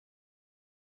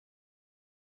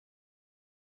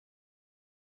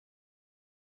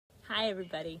Hi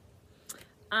everybody.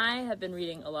 I have been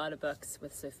reading a lot of books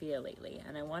with Sophia lately,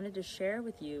 and I wanted to share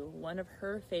with you one of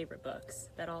her favorite books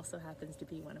that also happens to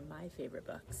be one of my favorite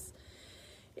books.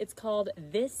 It's called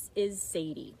This Is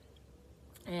Sadie.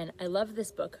 And I love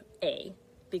this book,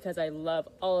 because I love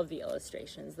all of the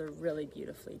illustrations. They're really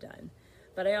beautifully done.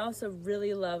 But I also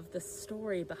really love the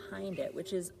story behind it,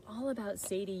 which is all about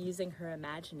Sadie using her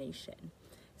imagination.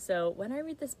 So when I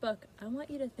read this book, I want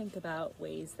you to think about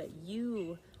ways that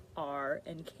you are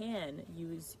and can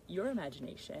use your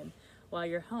imagination while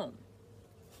you're home.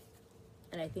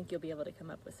 And I think you'll be able to come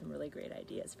up with some really great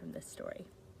ideas from this story.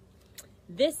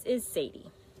 This is Sadie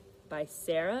by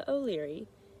Sarah O'Leary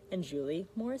and Julie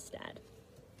Morstad.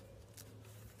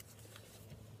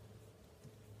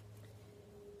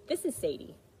 This is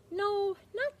Sadie. No,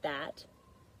 not that.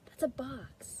 That's a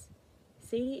box.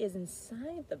 Sadie is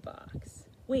inside the box.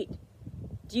 Wait,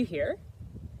 do you hear?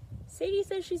 Sadie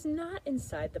says she's not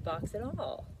inside the box at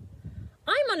all.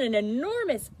 I'm on an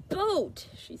enormous boat,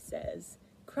 she says,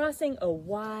 crossing a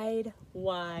wide,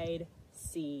 wide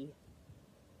sea.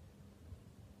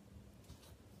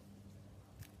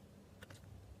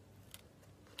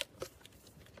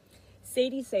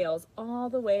 Sadie sails all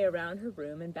the way around her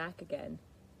room and back again,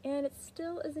 and it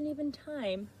still isn't even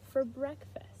time for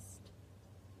breakfast.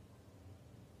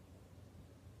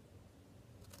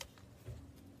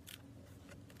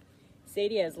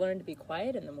 Sadie has learned to be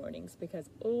quiet in the mornings because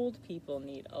old people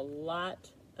need a lot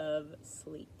of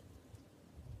sleep.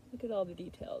 Look at all the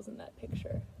details in that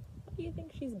picture. What do you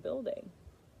think she's building?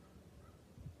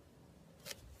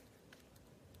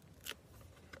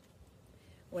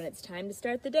 When it's time to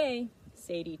start the day,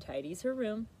 Sadie tidies her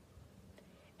room,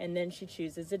 and then she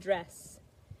chooses a dress.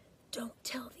 "Don't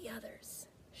tell the others,"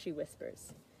 she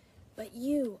whispers, "but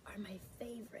you are my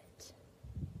favorite."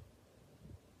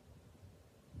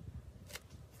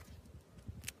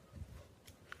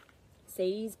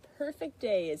 Sadie's perfect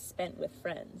day is spent with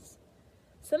friends.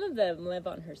 Some of them live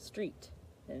on her street,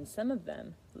 and some of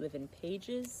them live in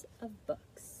pages of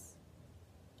books.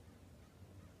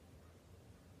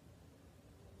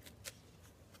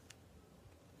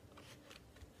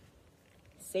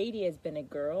 Sadie has been a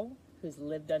girl who's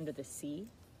lived under the sea.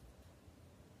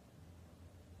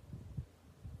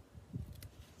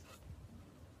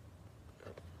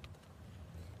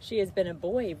 She has been a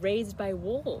boy raised by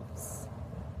wolves.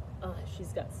 Oh,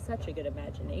 she's got such a good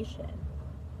imagination.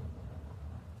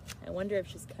 I wonder if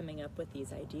she's coming up with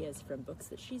these ideas from books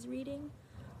that she's reading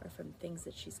or from things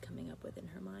that she's coming up with in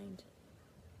her mind.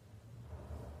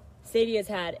 Sadie has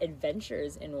had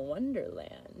adventures in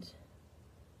Wonderland.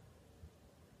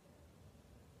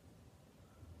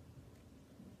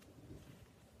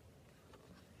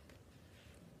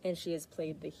 And she has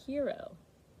played the hero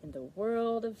in the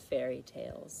world of fairy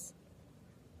tales.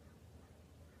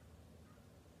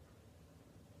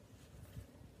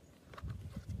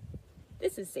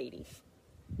 This is Sadie.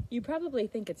 You probably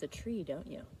think it's a tree, don't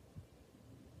you?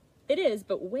 It is,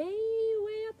 but way,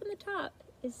 way up on the top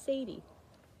is Sadie,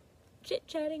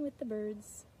 chit-chatting with the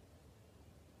birds.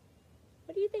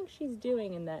 What do you think she's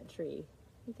doing in that tree?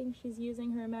 You think she's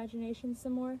using her imagination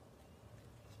some more?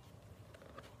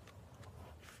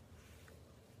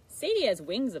 Sadie has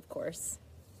wings, of course.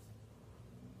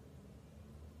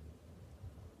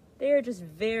 They are just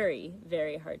very,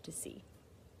 very hard to see.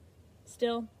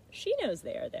 Still, she knows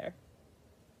they are there.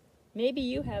 Maybe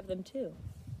you have them too.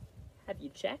 Have you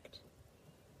checked?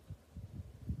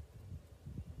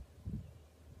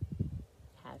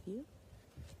 Have you?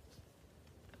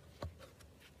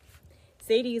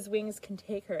 Sadie's wings can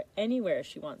take her anywhere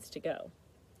she wants to go,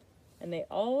 and they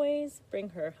always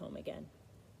bring her home again.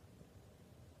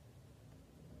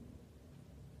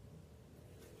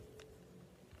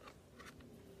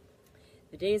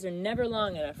 The days are never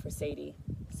long enough for Sadie.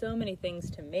 So many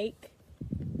things to make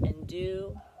and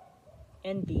do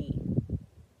and be.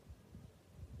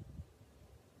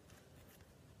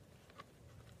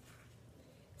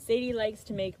 Sadie likes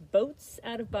to make boats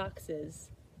out of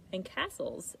boxes and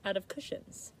castles out of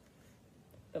cushions.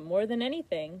 But more than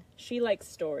anything, she likes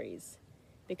stories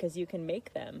because you can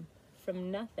make them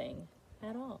from nothing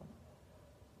at all.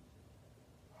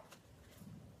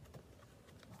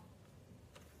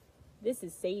 This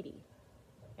is Sadie,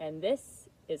 and this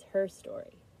is her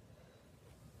story.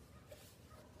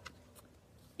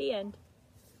 The end.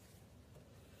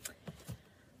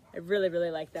 I really,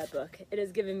 really like that book. It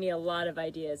has given me a lot of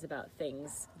ideas about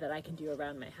things that I can do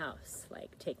around my house,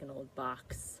 like take an old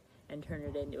box and turn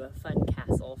it into a fun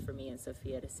castle for me and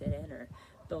Sophia to sit in, or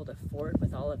build a fort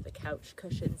with all of the couch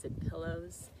cushions and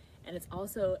pillows. And it's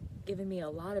also given me a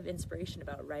lot of inspiration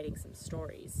about writing some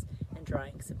stories and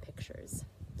drawing some pictures.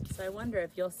 So So I wonder if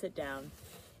you'll sit down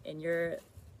in your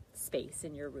space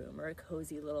in your room or a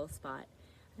cozy little spot,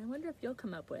 and I wonder if you'll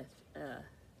come up with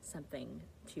something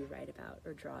to write about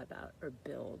or draw about or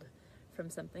build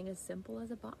from something as simple as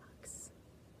a box.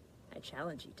 I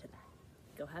challenge you to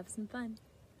that. Go have some fun.